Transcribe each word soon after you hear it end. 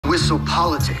whistle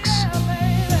politics.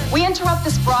 We interrupt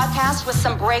this broadcast with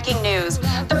some breaking news.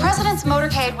 The president's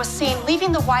motorcade was seen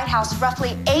leaving the White House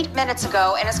roughly 8 minutes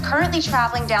ago and is currently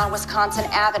traveling down Wisconsin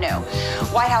Avenue.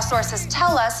 White House sources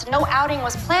tell us no outing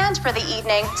was planned for the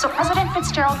evening, so President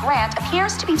Fitzgerald Grant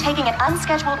appears to be taking an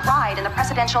unscheduled ride in the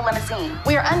presidential limousine.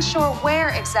 We are unsure where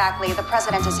exactly the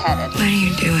president is headed. What are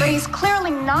you doing? But he's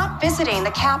clearly not visiting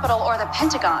the Capitol or the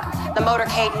Pentagon. The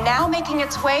motorcade now making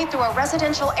its way through a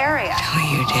residential area.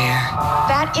 Don't you dare.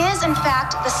 That is, in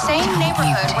fact, the same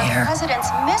neighborhood where the president's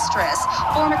mistress,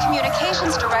 former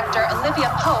communications director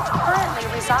Olivia Pope, currently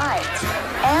resides.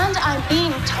 And I'm being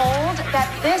told that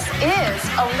this is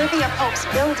Olivia Pope's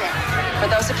building. For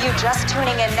those of you just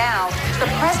tuning in now, the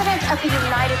President of the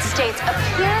United States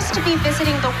appears to be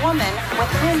visiting the woman with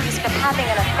whom he's been having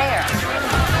an affair.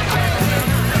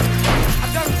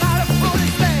 I've done a lot of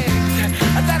foolish things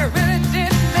that I really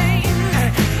didn't mean.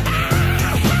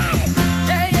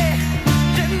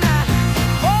 Didn't I?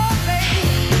 Oh,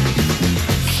 baby.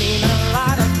 Seen a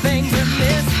lot of things in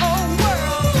this whole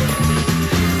world.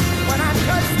 When I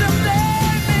touched them,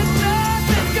 there is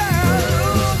nothing, girl.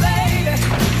 Ooh, baby.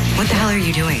 What the hell are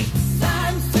you doing?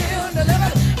 I'm still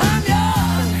delivered. I'm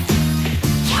young.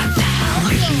 What the hell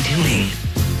are you doing?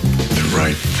 The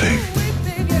right thing.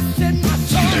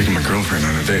 I'm taking my girlfriend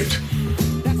on a date.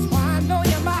 That's why I know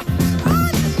you're my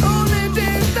only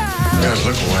desire. Guys,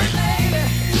 look away.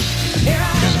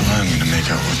 He's allowing me to make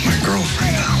out with my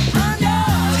girlfriend now.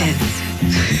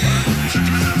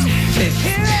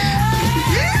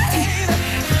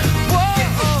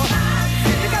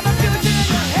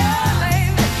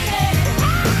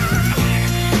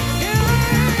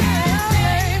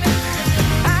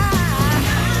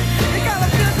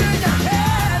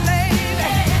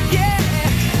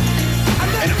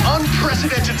 An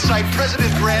unprecedented sight,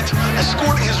 President Grant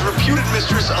escorting his reputed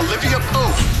mistress, Olivia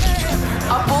Pope.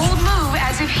 A bold move,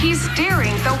 as if he's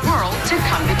daring the